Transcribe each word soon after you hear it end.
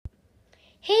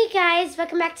Hey guys,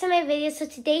 welcome back to my video. So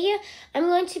today I'm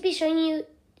going to be showing you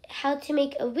how to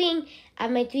make a wing out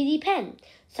of my 3D pen.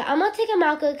 So I'm going to take a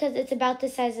marker because it's about the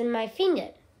size of my finger.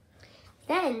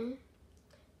 Then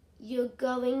you're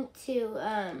going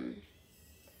to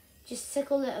just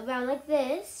circle it around like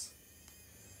this.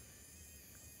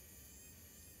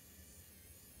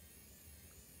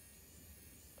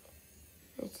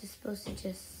 It's just supposed to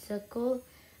just circle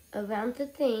around the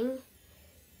thing.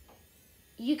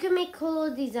 You can make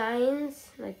cool designs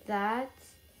like that.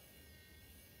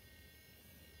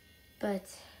 But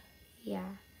yeah,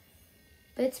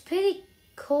 but it's pretty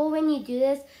cool when you do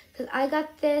this because I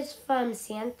got this from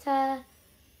Santa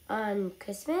on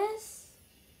Christmas.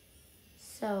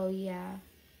 So yeah,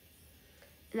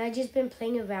 and I've just been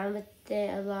playing around with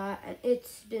it a lot and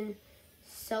it's been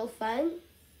so fun,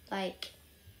 like,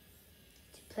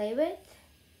 to play with.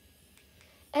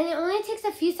 And it only takes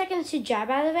a few seconds to dry,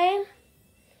 by the way.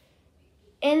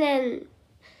 And then,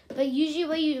 but usually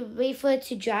when you wait for it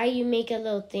to dry, you make a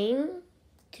little thing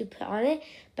to put on it.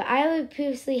 But I already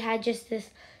previously had just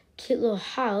this cute little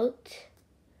heart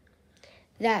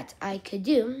that I could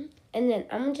do. And then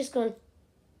I'm just going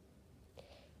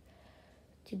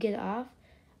to get it off.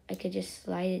 I could just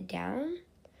slide it down,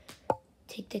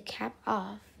 take the cap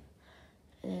off,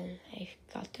 and then I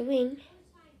got the wing.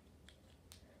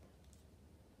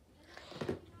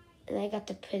 And I got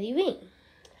the pretty wing.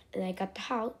 And I got the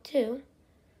heart too.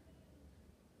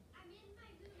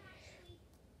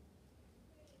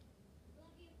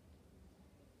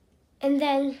 And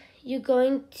then you're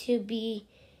going to be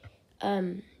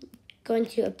going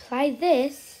to apply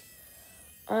this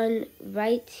on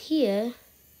right here.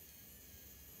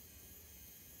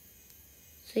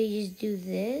 So you just do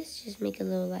this, just make a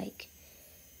little like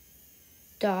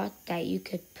dot that you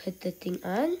could put the thing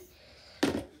on.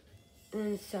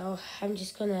 And so I'm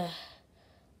just gonna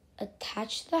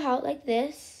attach the heart like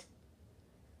this.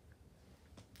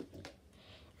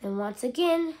 And once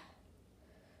again,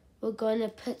 we're going to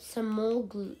put some more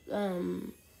glue,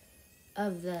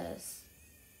 of the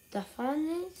stuff on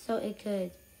it so it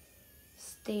could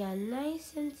stay on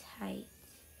nice and tight.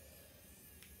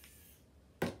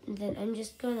 And then I'm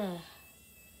just gonna,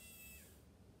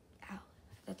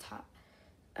 the top.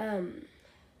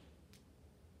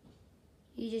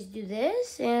 You just do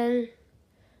this and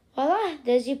voila,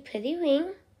 there's your pretty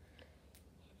wing.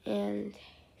 And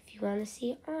if you want to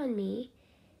see it on me,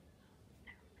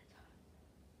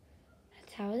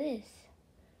 that's how it is.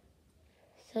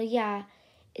 So yeah,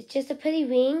 it's just a pretty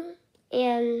wing,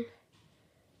 and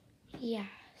yeah,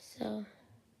 so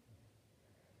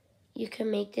you can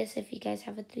make this if you guys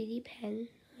have a 3D pen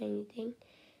or anything.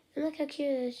 And look how cute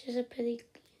it is, just a pretty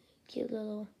cute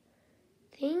little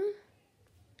thing.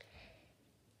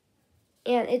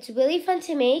 And it's really fun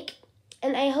to make,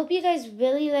 and I hope you guys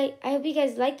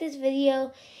like this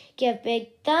video. Give a big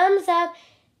thumbs up,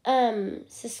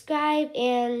 subscribe,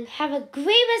 and have a great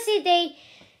rest of your day.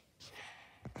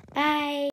 Bye.